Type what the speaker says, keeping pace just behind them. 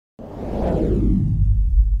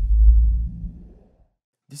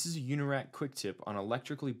This is a Unirac quick tip on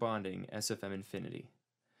electrically bonding SFM Infinity.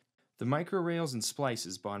 The microrails and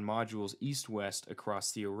splices bond modules east-west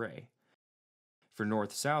across the array. For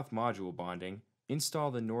north-south module bonding,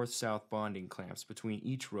 install the north-south bonding clamps between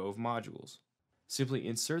each row of modules. Simply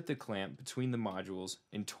insert the clamp between the modules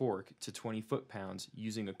and torque to 20 foot-pounds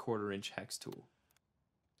using a 1/4-inch hex tool.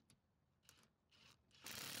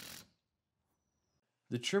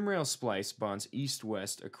 The trim rail splice bonds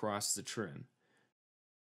east-west across the trim.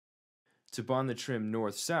 To bond the trim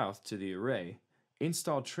north-south to the array,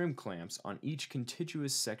 install trim clamps on each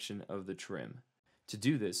contiguous section of the trim. To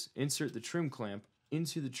do this, insert the trim clamp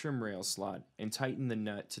into the trim rail slot and tighten the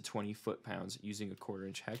nut to 20 foot-pounds using a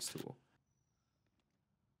 1/4-inch hex tool.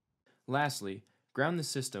 Lastly, ground the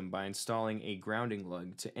system by installing a grounding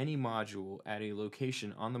lug to any module at a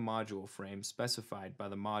location on the module frame specified by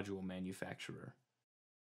the module manufacturer.